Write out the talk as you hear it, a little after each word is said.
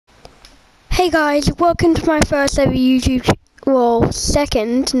Hey guys, welcome to my first ever YouTube,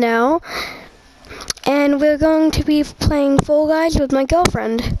 second now, and we're going to be playing Fall Guys with my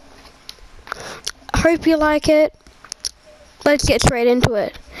girlfriend. Hope you like it. Let's get straight into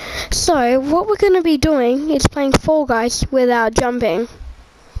it. So, what we're going to be doing is playing Fall Guys without jumping.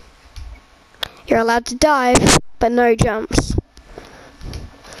 You're allowed to dive, but no jumps.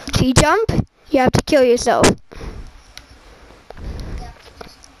 If you jump, you have to kill yourself.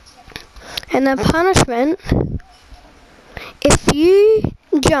 And the punishment, if you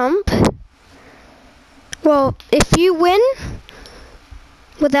jump, if you win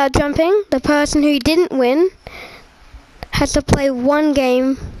without jumping, the person who didn't win has to play one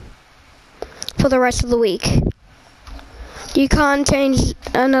game for the rest of the week. You can't change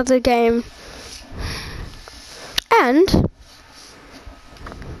another game. And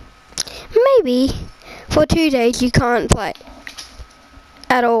maybe for 2 days you can't play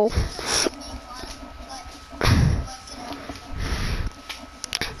at all.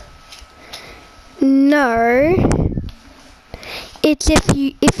 No, it's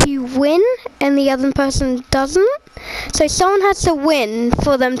if you win and the other person doesn't. So someone has to win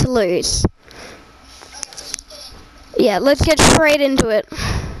for them to lose. Yeah, let's get straight into it.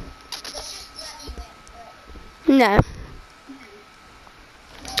 No.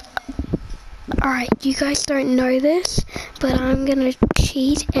 Alright, you guys don't know this, but I'm gonna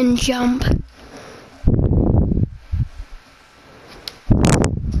cheat and jump.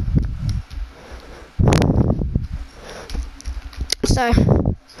 So,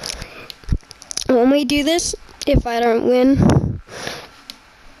 when we do this, if I don't win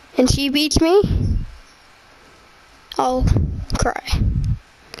and she beats me, I'll cry.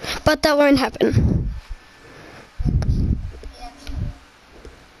 But that won't happen.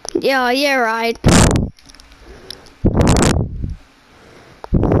 Yeah, right.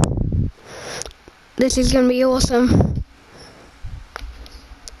 This is gonna be awesome.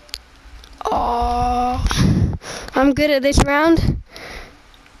 Oh, I'm good at this round.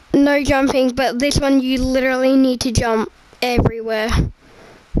 No jumping, but this one you literally need to jump everywhere.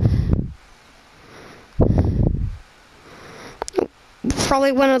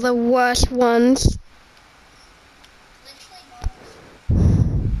 Probably one of the worst ones.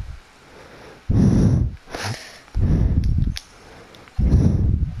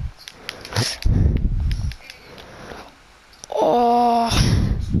 Oh.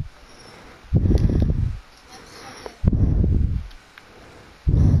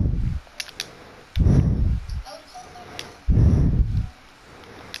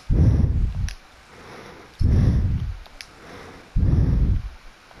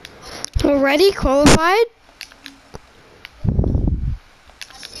 Already qualified?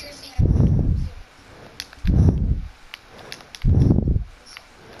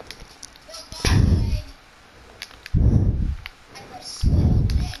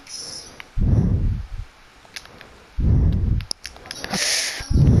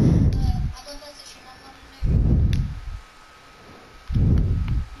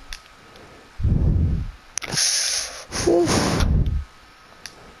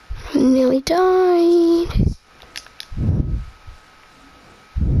 Nearly died.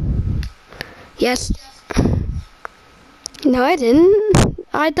 Yes. No, I didn't.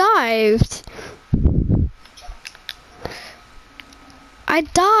 I dived. I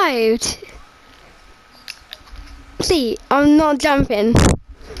dived. See, I'm not jumping.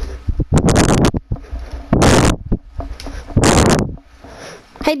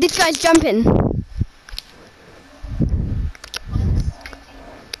 Hey, this guy's jumping.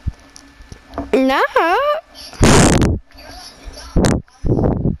 No.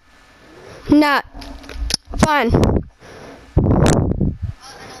 Nah. Fine.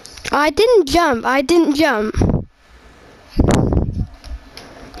 I didn't jump.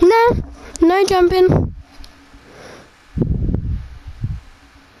 No. No jumping.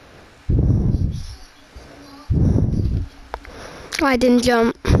 I didn't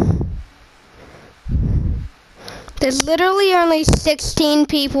jump. There's literally only 16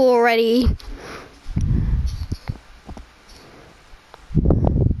 people already.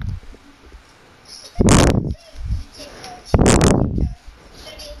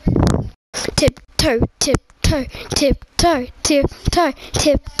 Tiptoe, tiptoe, tiptoe, tiptoe,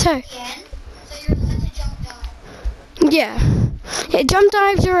 tiptoe. So you're allowed to jump dive. Yeah, jump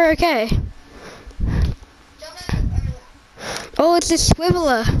dives are okay. Oh, it's a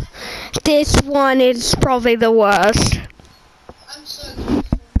swiveler. This one is probably the worst. I'm so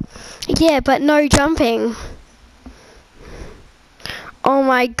good. Yeah, but no jumping. Oh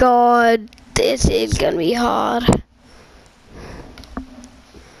my god, this is gonna be hard.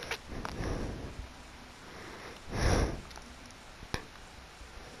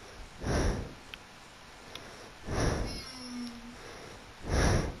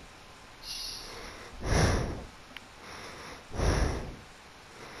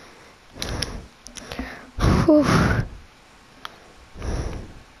 Whew.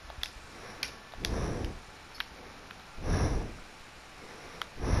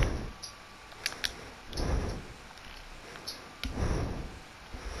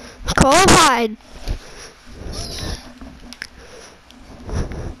 Qualified.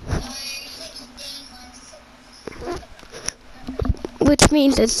 Which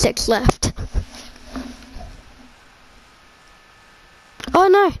means there's 6 left. Oh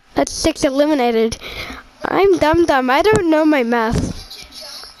no, that's 6 eliminated. I'm dumb. I don't know my math.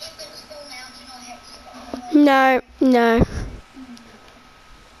 No.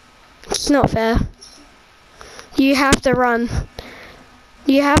 It's not fair. You have to run.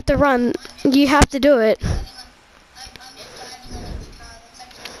 You have to run. You have to do it.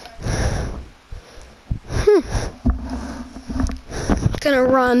 Gonna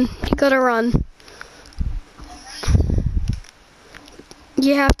run. You gotta run.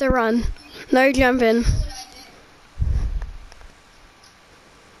 You have to run. No jumping.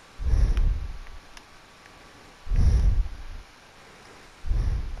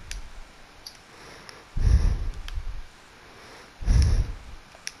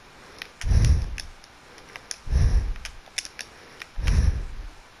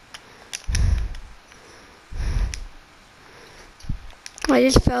 I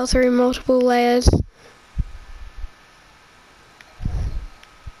just fell through multiple layers.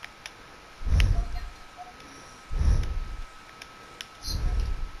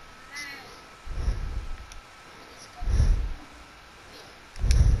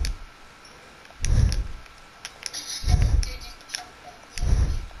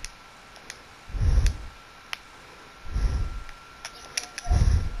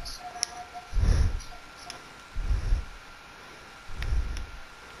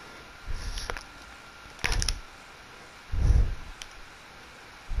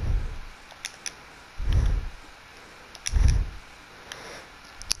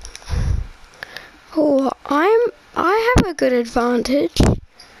 Oh, I have a good advantage.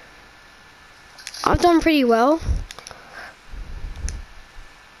 I've done pretty well.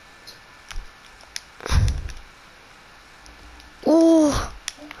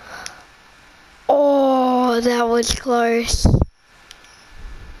 Oh, that was close.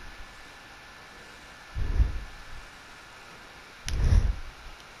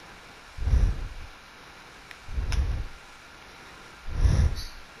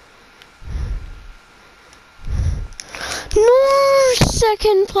 No,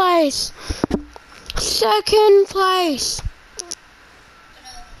 second place. Second place.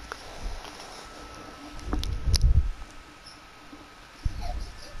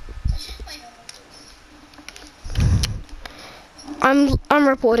 I'm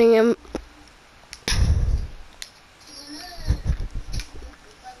reporting him.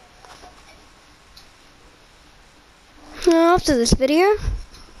 After this video.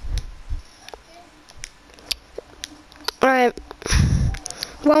 Alright.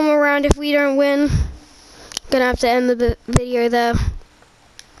 One more round. If we don't win, gonna have to end the video there.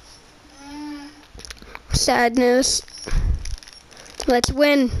 Sadness. Let's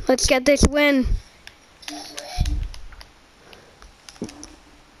win. Let's get this win.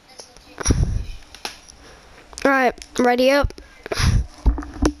 Alright, ready up.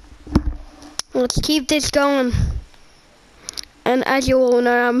 Let's keep this going. And as you all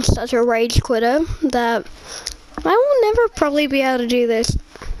know, I'm such a rage quitter that I will never probably be able to do this.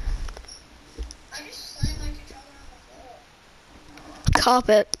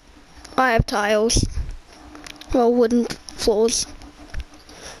 Carpet. I have tiles. Well, wooden floors.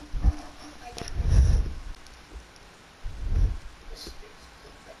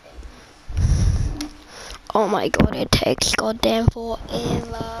 Oh my god, it takes goddamn forever.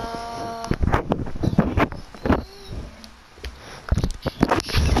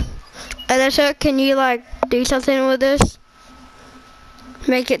 Editor, can you like do something with this?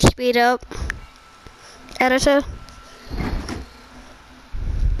 Make it speed up. Editor?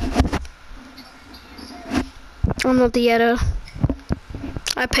 I'm not the editor.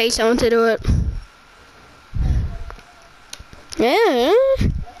 I pay someone to do it. Yeah.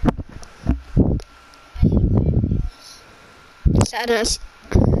 Sadness.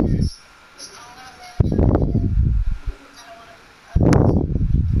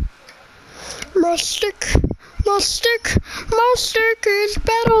 My stick is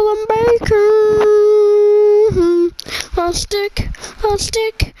better than bacon. My stick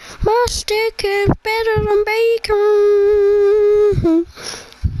is better than bacon.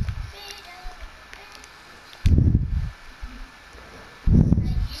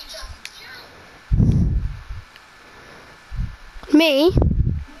 Me?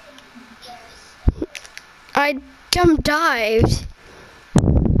 I jump dived.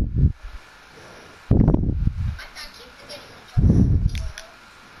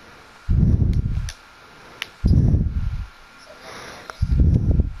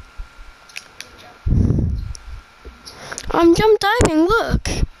 I'm jump diving, look.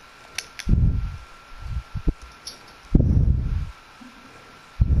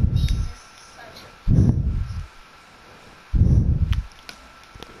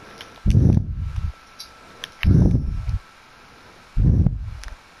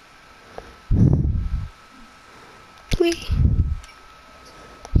 We.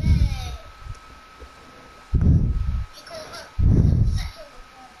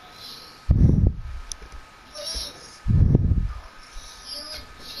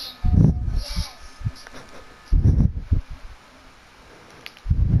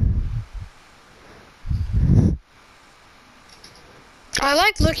 I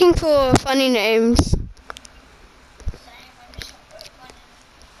like looking for funny names.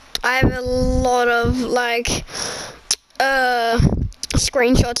 I have a lot of like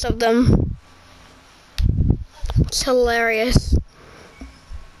screenshots of them. It's hilarious.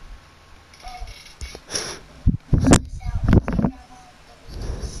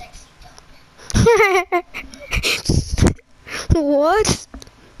 What?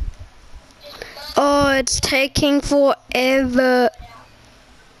 Oh, it's taking forever.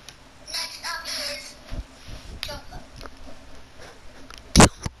 Next up is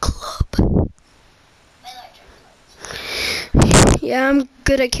Jump Club. I like Jump Club. Yeah, I'm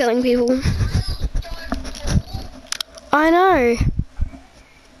good at killing people. Little dark purple. I know. I'm not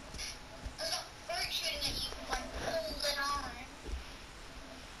bird shooting at you, like hold it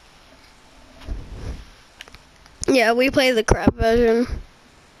on. Yeah, we play the crap version.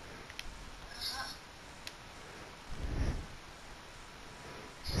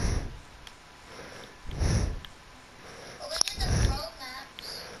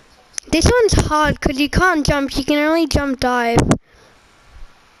 This one's hard because you can't jump, you can only jump dive.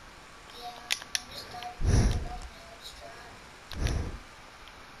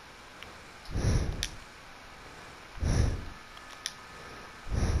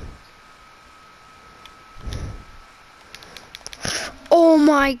 Oh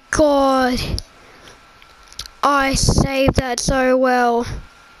my god. I saved that so well.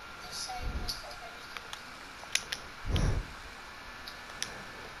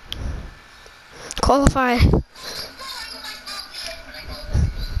 Qualify.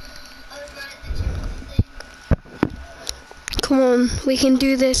 Come on, we can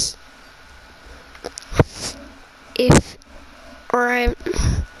do this. Alright.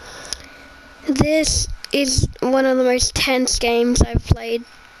 This is one of the most tense games I've played.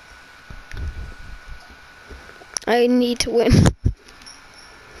 I need to win.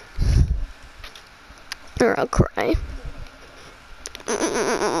 Or I'll cry.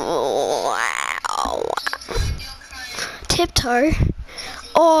 Wow. Tiptoe.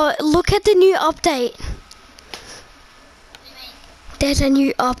 Oh, look at the new update. There's a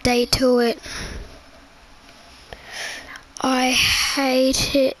new update to it. I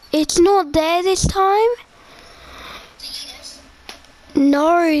hate it. It's not there this time.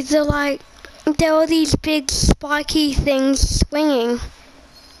 No, there were these big spiky things swinging.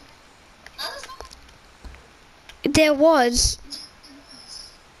 There was.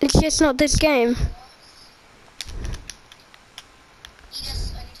 It's just not this game.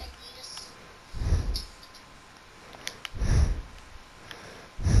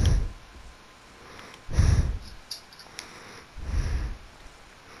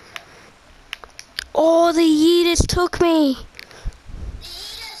 Oh, the Yeetus took me.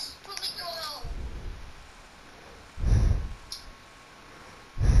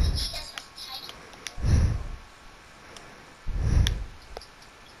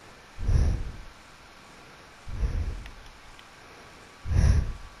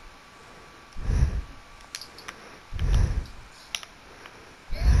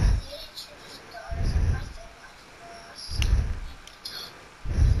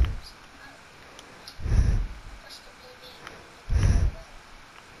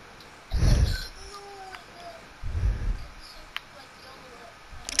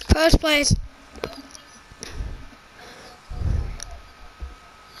 First place.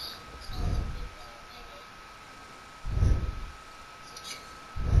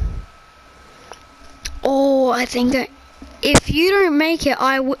 Oh, I think that if you don't make it,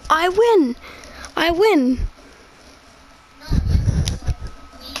 I win. I win.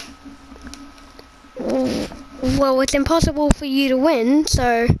 Well, it's impossible for you to win,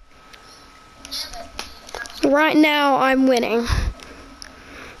 so right now I'm winning.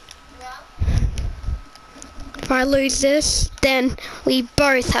 If I lose this, then we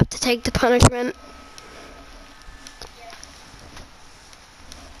both have to take the punishment.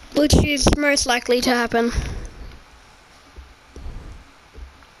 Which is most likely to happen.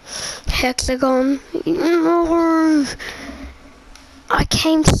 Hexagon. No. I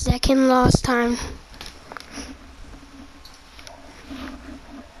came second last time.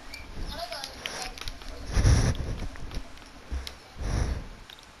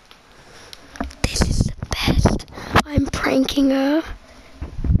 This is the best. I'm pranking her.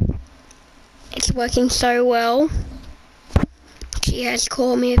 It's working so well. She has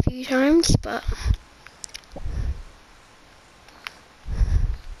called me a few times, but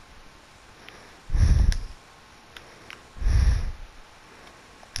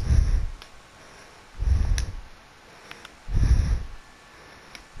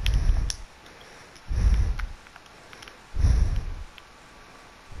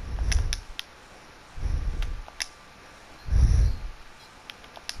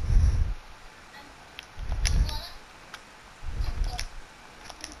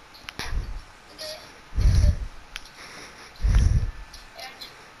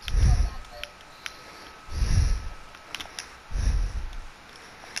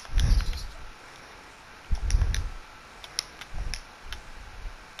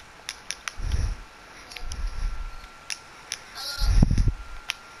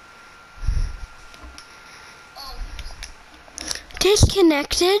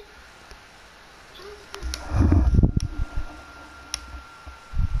disconnected.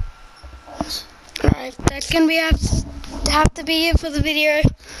 Alright, that's gonna be have to be it for the video.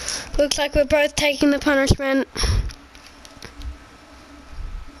 Looks like we're both taking the punishment.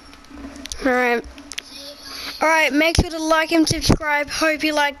 Alright, make sure to like and subscribe. Hope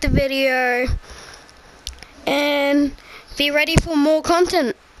you liked the video. And be ready for more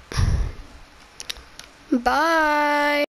content. Bye.